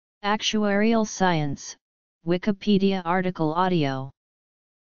Actuarial science, Wikipedia article audio.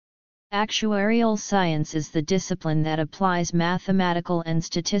 Actuarial science is the discipline that applies mathematical and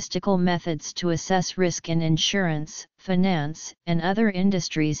statistical methods to assess risk in insurance, finance, and other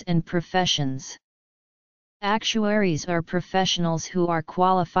industries and professions. Actuaries are professionals who are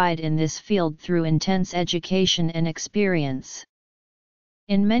qualified in this field through intense education and experience.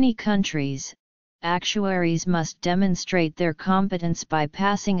 In many countries, actuaries must demonstrate their competence by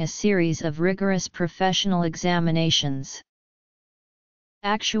passing a series of rigorous professional examinations.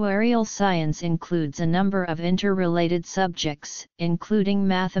 Actuarial science includes a number of interrelated subjects, including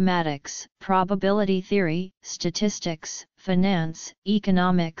mathematics, probability theory, statistics, finance,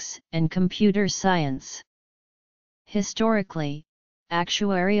 economics, and computer science. Historically,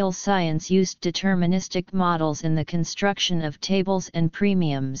 actuarial science used deterministic models in the construction of tables and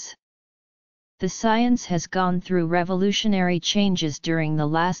premiums. The science has gone through revolutionary changes during the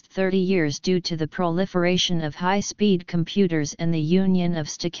last 30 years due to the proliferation of high-speed computers and the union of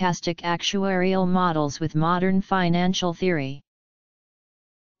stochastic actuarial models with modern financial theory.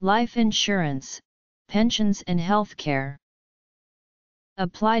 Life insurance, pensions and healthcare.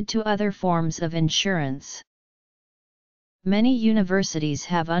 Applied to other forms of insurance. Many universities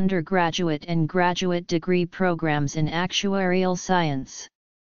have undergraduate and graduate degree programs in actuarial science.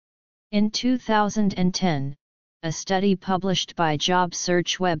 In 2010, a study published by job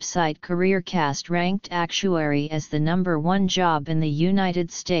search website CareerCast ranked actuary as the #1 job in the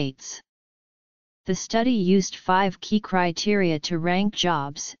United States. The study used 5 key criteria to rank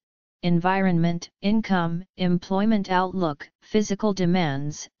jobs: environment, income, employment outlook, physical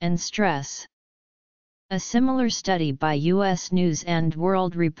demands, and stress. A similar study by U.S. News &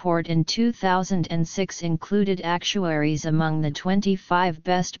 World Report in 2006 included actuaries among the 25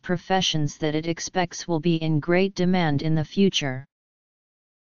 best professions that it expects will be in great demand in the future.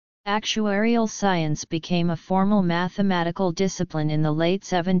 Actuarial science became a formal mathematical discipline in the late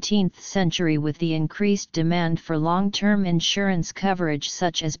 17th century with the increased demand for long-term insurance coverage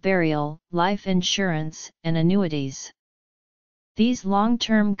such as burial, life insurance, and annuities. These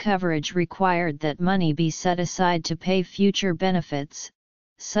long-term coverage required that money be set aside to pay future benefits,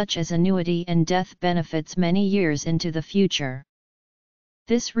 such as annuity and death benefits many years into the future.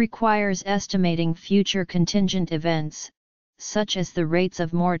 This requires estimating future contingent events, such as the rates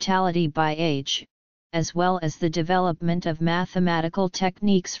of mortality by age, as well as the development of mathematical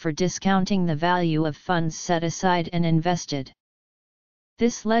techniques for discounting the value of funds set aside and invested.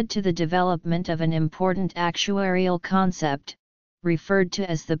 This led to the development of an important actuarial concept, referred to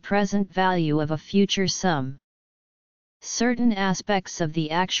as the present value of a future sum. Certain aspects of the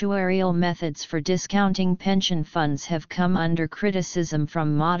actuarial methods for discounting pension funds have come under criticism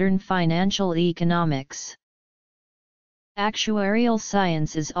from modern financial economics. Actuarial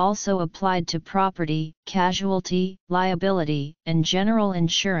science is also applied to property, casualty, liability, and general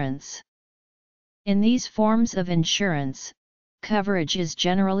insurance. In these forms of insurance, coverage is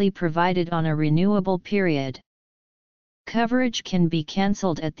generally provided on a renewable period. Coverage can be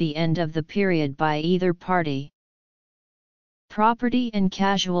cancelled at the end of the period by either party. Property and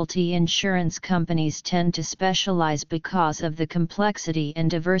casualty insurance companies tend to specialize because of the complexity and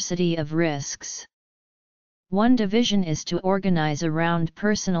diversity of risks. One division is to organize around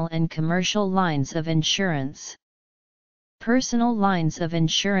personal and commercial lines of insurance. Personal lines of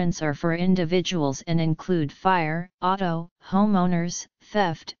insurance are for individuals and include fire, auto, homeowners,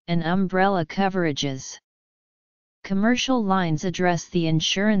 theft, and umbrella coverages. Commercial lines address the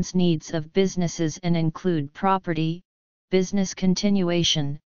insurance needs of businesses and include property, business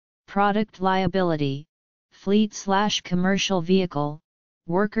continuation, product liability, fleet/commercial vehicle,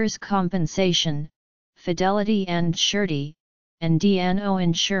 workers' compensation, fidelity and surety, and D&O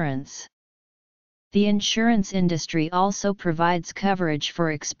insurance. The insurance industry also provides coverage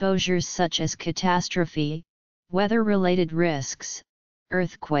for exposures such as catastrophe, weather-related risks,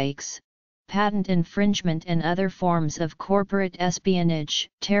 earthquakes, patent infringement and other forms of corporate espionage,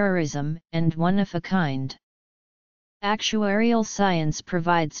 terrorism, and one-of-a-kind. Actuarial science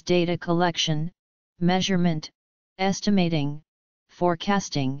provides data collection, measurement, estimating,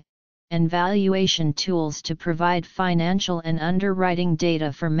 forecasting, and valuation tools to provide financial and underwriting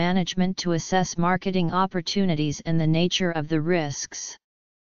data for management to assess marketing opportunities and the nature of the risks.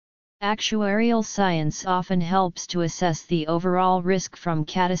 Actuarial science often helps to assess the overall risk from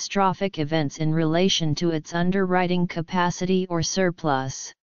catastrophic events in relation to its underwriting capacity or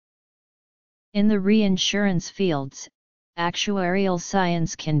surplus. In the reinsurance fields, actuarial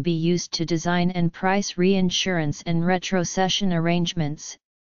science can be used to design and price reinsurance and retrocession arrangements,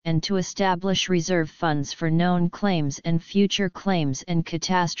 and to establish reserve funds for known claims and future claims and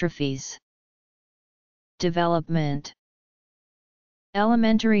catastrophes. Development.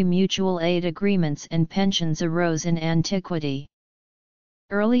 Elementary mutual aid agreements and pensions arose in antiquity.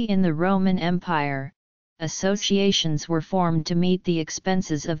 Early in the Roman Empire, associations were formed to meet the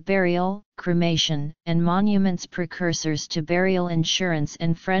expenses of burial, cremation, and monuments, precursors to burial insurance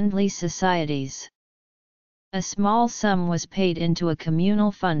and friendly societies. A small sum was paid into a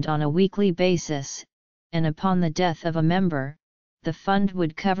communal fund on a weekly basis, and upon the death of a member, the fund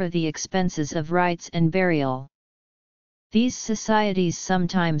would cover the expenses of rites and burial. These societies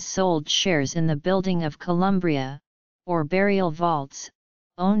sometimes sold shares in the building of columbria, or burial vaults,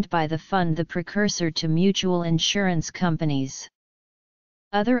 owned by the fund, the precursor to mutual insurance companies.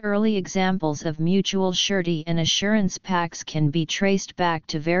 Other early examples of mutual surety and assurance pacts can be traced back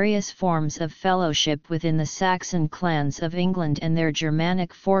to various forms of fellowship within the Saxon clans of England and their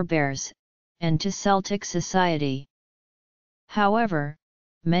Germanic forebears, and to Celtic society. However,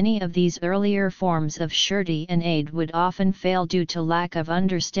 many of these earlier forms of surety and aid would often fail due to lack of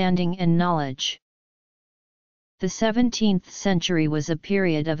understanding and knowledge. The 17th century was a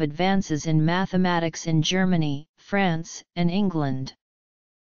period of advances in mathematics in Germany, France, and England.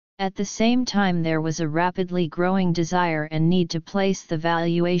 At the same time, there was a rapidly growing desire and need to place the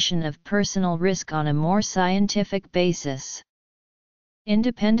valuation of personal risk on a more scientific basis.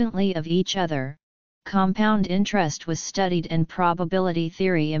 Independently of each other, compound interest was studied and probability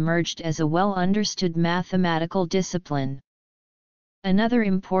theory emerged as a well-understood mathematical discipline. Another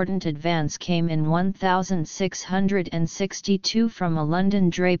important advance came in 1662 from a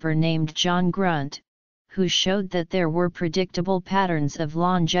London draper named John Grunt, who showed that there were predictable patterns of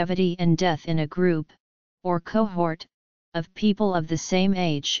longevity and death in a group, or cohort, of people of the same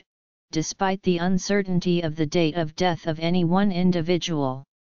age, despite the uncertainty of the date of death of any one individual.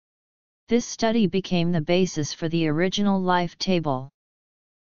 This study became the basis for the original life table.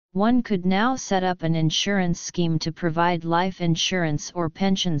 One could now set up an insurance scheme to provide life insurance or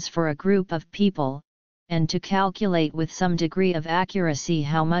pensions for a group of people, and to calculate with some degree of accuracy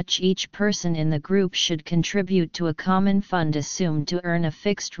how much each person in the group should contribute to a common fund assumed to earn a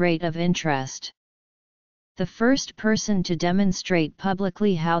fixed rate of interest. The first person to demonstrate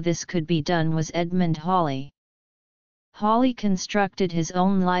publicly how this could be done was Edmund Hawley. Hawley constructed his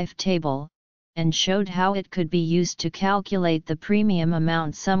own life table, and showed how it could be used to calculate the premium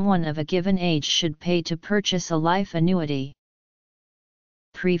amount someone of a given age should pay to purchase a life annuity.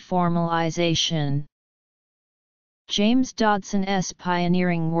 Preformalization. James Dodson's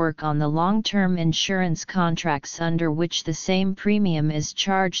pioneering work on the long-term insurance contracts under which the same premium is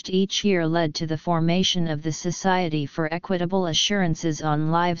charged each year led to the formation of the Society for Equitable Assurances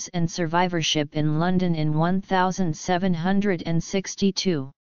on Lives and Survivorship in London in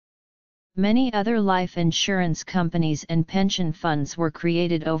 1762. Many other life insurance companies and pension funds were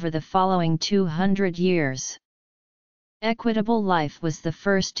created over the following 200 years. Equitable Life was the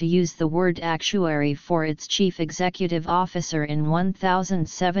first to use the word actuary for its chief executive officer in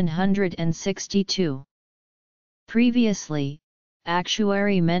 1762. Previously,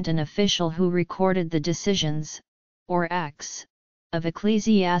 actuary meant an official who recorded the decisions, or acts, of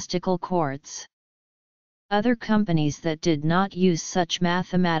ecclesiastical courts. Other companies that did not use such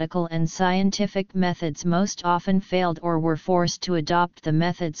mathematical and scientific methods most often failed or were forced to adopt the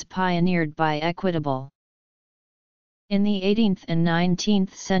methods pioneered by Equitable. In the 18th and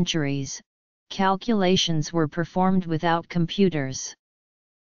 19th centuries, calculations were performed without computers.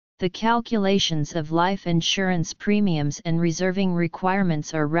 The calculations of life insurance premiums and reserving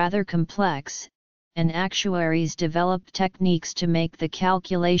requirements are rather complex, and actuaries developed techniques to make the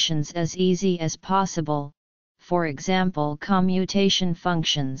calculations as easy as possible, for example commutation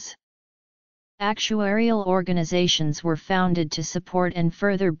functions. Actuarial organizations were founded to support and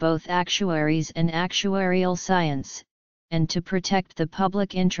further both actuaries and actuarial science, and to protect the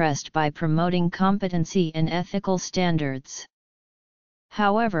public interest by promoting competency and ethical standards.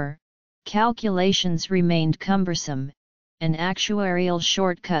 However, calculations remained cumbersome, and actuarial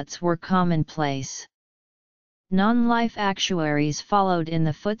shortcuts were commonplace. Non-life actuaries followed in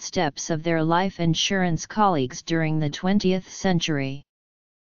the footsteps of their life insurance colleagues during the 20th century.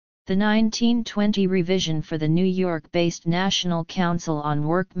 The 1920 revision for the New York-based National Council on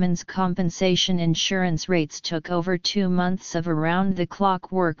Workmen's Compensation Insurance rates took over 2 months of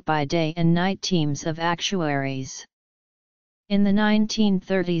around-the-clock work by day and night teams of actuaries. In the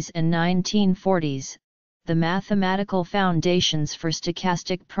 1930s and 1940s, the mathematical foundations for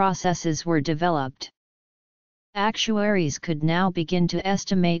stochastic processes were developed. Actuaries could now begin to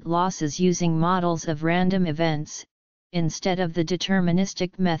estimate losses using models of random events, instead of the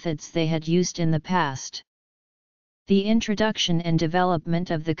deterministic methods they had used in the past. The introduction and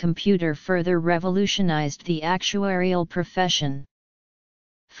development of the computer further revolutionized the actuarial profession.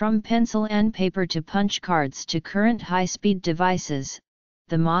 From pencil and paper to punch cards to current high-speed devices,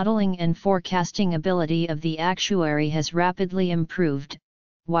 the modeling and forecasting ability of the actuary has rapidly improved,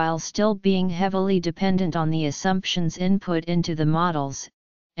 while still being heavily dependent on the assumptions input into the models,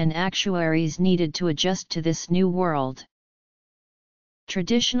 and actuaries needed to adjust to this new world.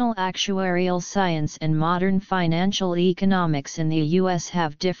 Traditional actuarial science and modern financial economics in the U.S.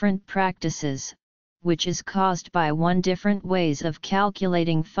 have different practices, which is caused by different ways of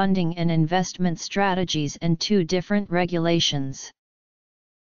calculating funding and investment strategies and two different regulations.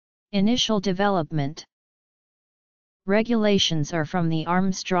 Initial development. Regulations are from the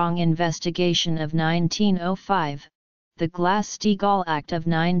Armstrong investigation of 1905, the Glass-Steagall Act of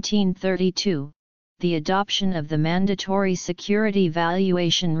 1932, the adoption of the mandatory security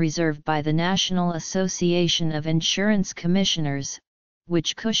valuation reserve by the National Association of Insurance Commissioners,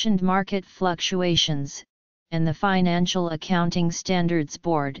 which cushioned market fluctuations, and the Financial Accounting Standards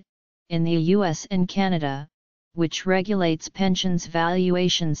Board, in the U.S. and Canada, which regulates pensions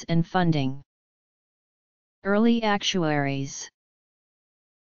valuations and funding. Early actuaries.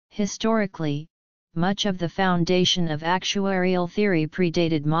 Historically, much of the foundation of actuarial theory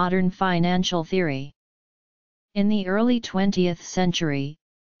predated modern financial theory. In the early 20th century,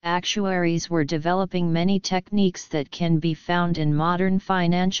 actuaries were developing many techniques that can be found in modern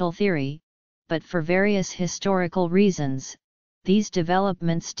financial theory, but for various historical reasons, these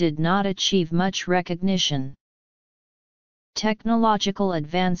developments did not achieve much recognition. Technological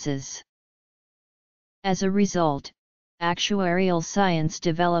advances. As a result, actuarial science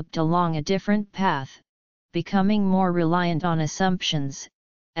developed along a different path, becoming more reliant on assumptions,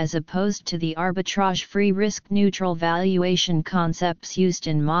 as opposed to the arbitrage-free risk-neutral valuation concepts used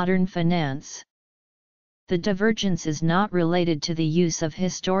in modern finance. The divergence is not related to the use of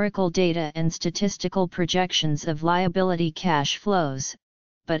historical data and statistical projections of liability cash flows,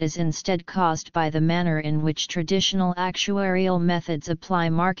 but is instead caused by the manner in which traditional actuarial methods apply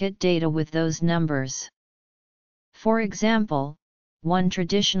market data with those numbers. For example, one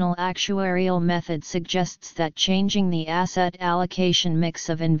traditional actuarial method suggests that changing the asset allocation mix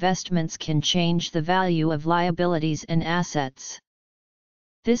of investments can change the value of liabilities and assets.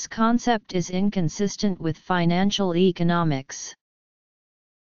 This concept is inconsistent with financial economics.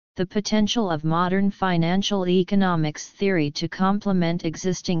 The potential of modern financial economics theory to complement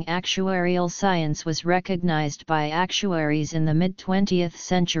existing actuarial science was recognized by actuaries in the mid-20th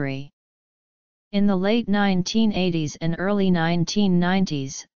century. In the late 1980s and early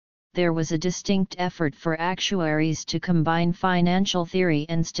 1990s, there was a distinct effort for actuaries to combine financial theory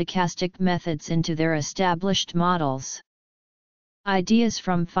and stochastic methods into their established models. Ideas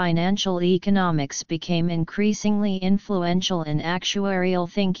from financial economics became increasingly influential in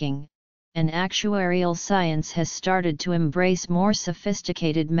actuarial thinking, and actuarial science has started to embrace more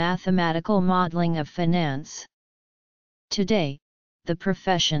sophisticated mathematical modeling of finance. Today, the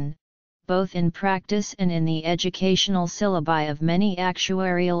profession, both in practice and in the educational syllabi of many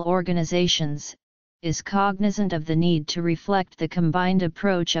actuarial organizations, is cognizant of the need to reflect the combined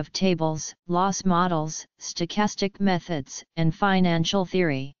approach of tables, loss models, stochastic methods, and financial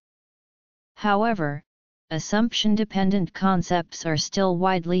theory. However, assumption-dependent concepts are still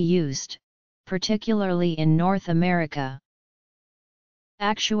widely used, particularly in North America.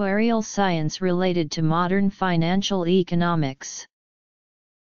 Actuarial science related to modern financial economics.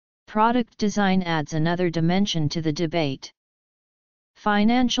 Product design adds another dimension to the debate.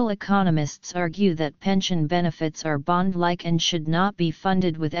 Financial economists argue that pension benefits are bond-like and should not be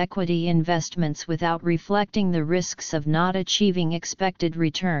funded with equity investments without reflecting the risks of not achieving expected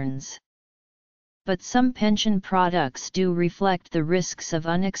returns. But some pension products do reflect the risks of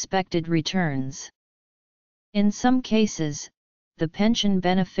unexpected returns. In some cases, the pension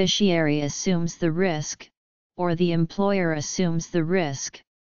beneficiary assumes the risk, or the employer assumes the risk.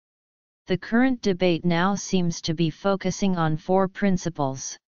 The current debate now seems to be focusing on four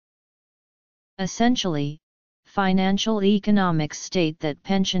principles. Essentially, financial economics state that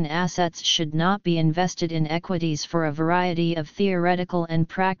pension assets should not be invested in equities for a variety of theoretical and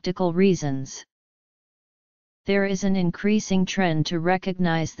practical reasons. There is an increasing trend to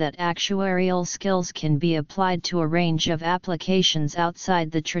recognize that actuarial skills can be applied to a range of applications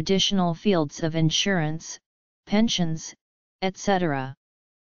outside the traditional fields of insurance, pensions, etc.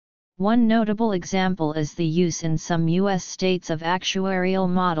 One notable example is the use in some U.S. states of actuarial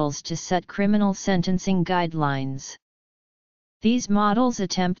models to set criminal sentencing guidelines. These models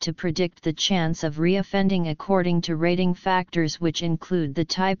attempt to predict the chance of reoffending according to rating factors which include the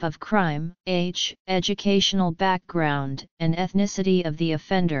type of crime, age, educational background, and ethnicity of the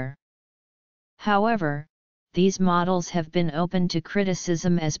offender. However, these models have been open to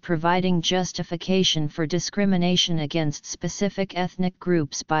criticism as providing justification for discrimination against specific ethnic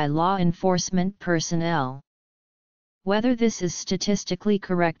groups by law enforcement personnel. Whether this is statistically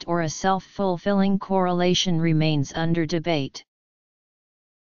correct or a self-fulfilling correlation remains under debate.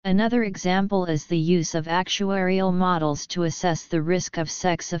 Another example is the use of actuarial models to assess the risk of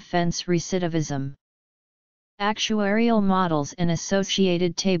sex offense recidivism. Actuarial models and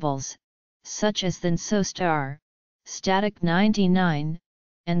associated tables, such as the NSOSTAR, Static 99,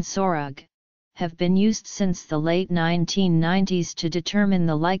 and SORUG, have been used since the late 1990s to determine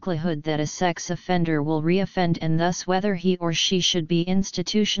the likelihood that a sex offender will reoffend and thus whether he or she should be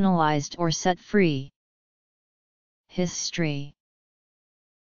institutionalized or set free. History.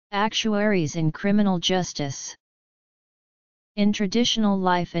 Actuaries in criminal justice. In traditional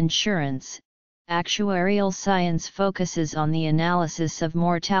life insurance, actuarial science focuses on the analysis of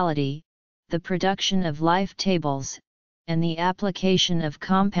mortality, the production of life tables, and the application of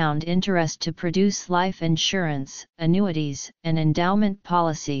compound interest to produce life insurance, annuities, and endowment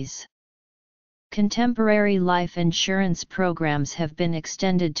policies. Contemporary life insurance programs have been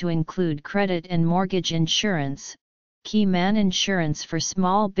extended to include credit and mortgage insurance, key man insurance for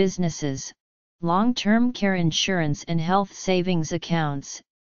small businesses, long-term care insurance and health savings accounts,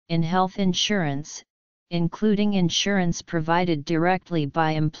 in health insurance, including insurance provided directly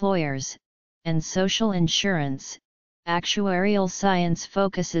by employers, and social insurance. Actuarial science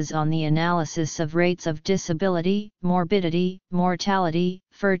focuses on the analysis of rates of disability, morbidity, mortality,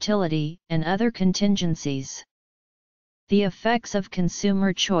 fertility, and other contingencies. The effects of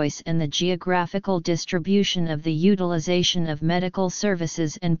consumer choice and the geographical distribution of the utilization of medical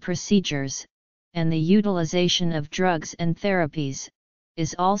services and procedures, and the utilization of drugs and therapies,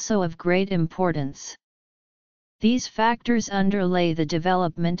 is also of great importance. These factors underlay the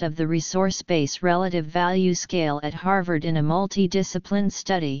development of the resource-based relative value scale at Harvard in a multidiscipline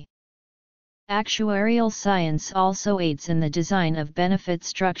study. Actuarial science also aids in the design of benefit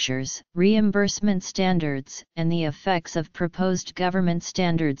structures, reimbursement standards, and the effects of proposed government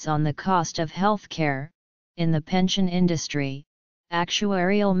standards on the cost of healthcare. In the pension industry,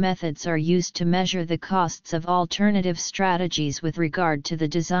 actuarial methods are used to measure the costs of alternative strategies with regard to the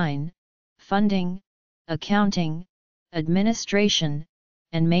design, funding, accounting, administration,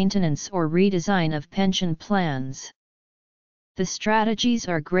 and maintenance or redesign of pension plans. The strategies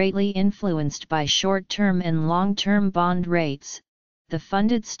are greatly influenced by short-term and long-term bond rates, the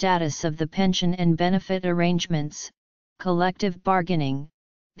funded status of the pension and benefit arrangements, collective bargaining,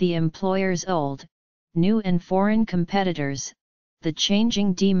 the employer's old, new and foreign competitors, the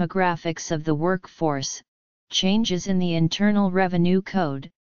changing demographics of the workforce, changes in the Internal Revenue Code,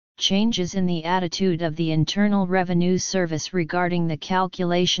 changes in the attitude of the Internal Revenue Service regarding the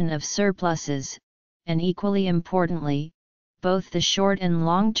calculation of surpluses, and equally importantly, both the short and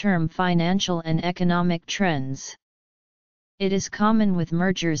long-term financial and economic trends. It is common with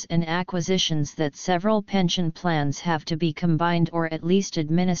mergers and acquisitions that several pension plans have to be combined or at least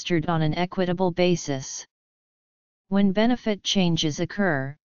administered on an equitable basis. When benefit changes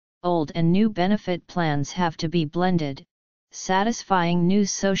occur, old and new benefit plans have to be blended, satisfying new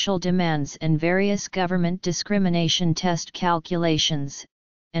social demands and various government discrimination test calculations,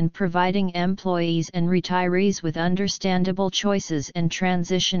 and providing employees and retirees with understandable choices and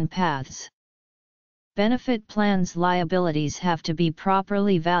transition paths. Benefit plans' liabilities have to be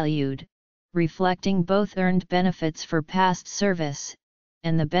properly valued, reflecting both earned benefits for past service,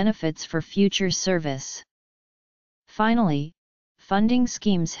 and the benefits for future service. Finally, funding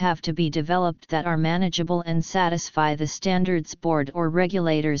schemes have to be developed that are manageable and satisfy the standards board or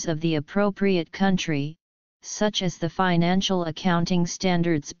regulators of the appropriate country, such as the Financial Accounting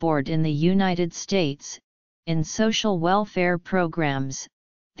Standards Board in the United States. In social welfare programs,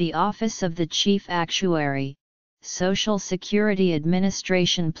 the Office of the Chief Actuary, Social Security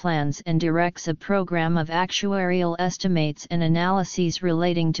Administration plans and directs a program of actuarial estimates and analyses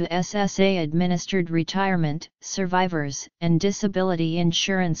relating to SSA-administered retirement, survivors, and disability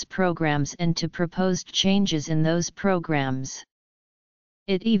insurance programs and to proposed changes in those programs.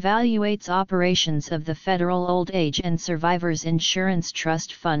 It evaluates operations of the Federal Old Age and Survivors Insurance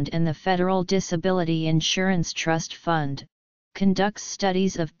Trust Fund and the Federal Disability Insurance Trust Fund, conducts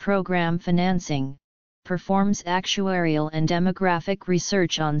studies of program financing, performs actuarial and demographic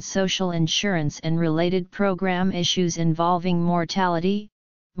research on social insurance and related program issues involving mortality,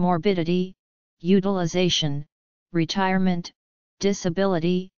 morbidity, utilization, retirement,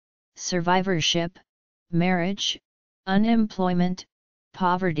 disability, survivorship, marriage, unemployment,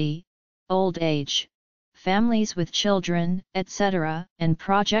 poverty, old age, families with children, etc., and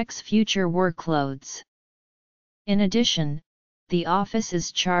projects future workloads. In addition, the office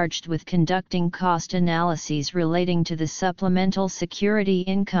is charged with conducting cost analyses relating to the Supplemental Security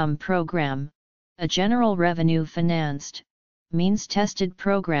Income Program, a general revenue-financed, means-tested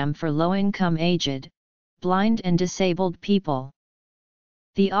program for low-income aged, blind and disabled people.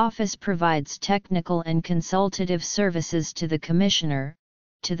 The office provides technical and consultative services to the Commissioner,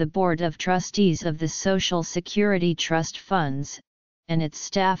 to the Board of Trustees of the Social Security Trust Funds, and its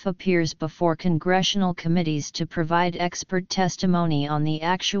staff appears before congressional committees to provide expert testimony on the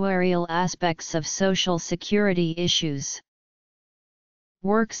actuarial aspects of Social Security issues.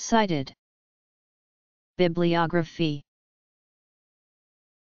 Works cited. Bibliography.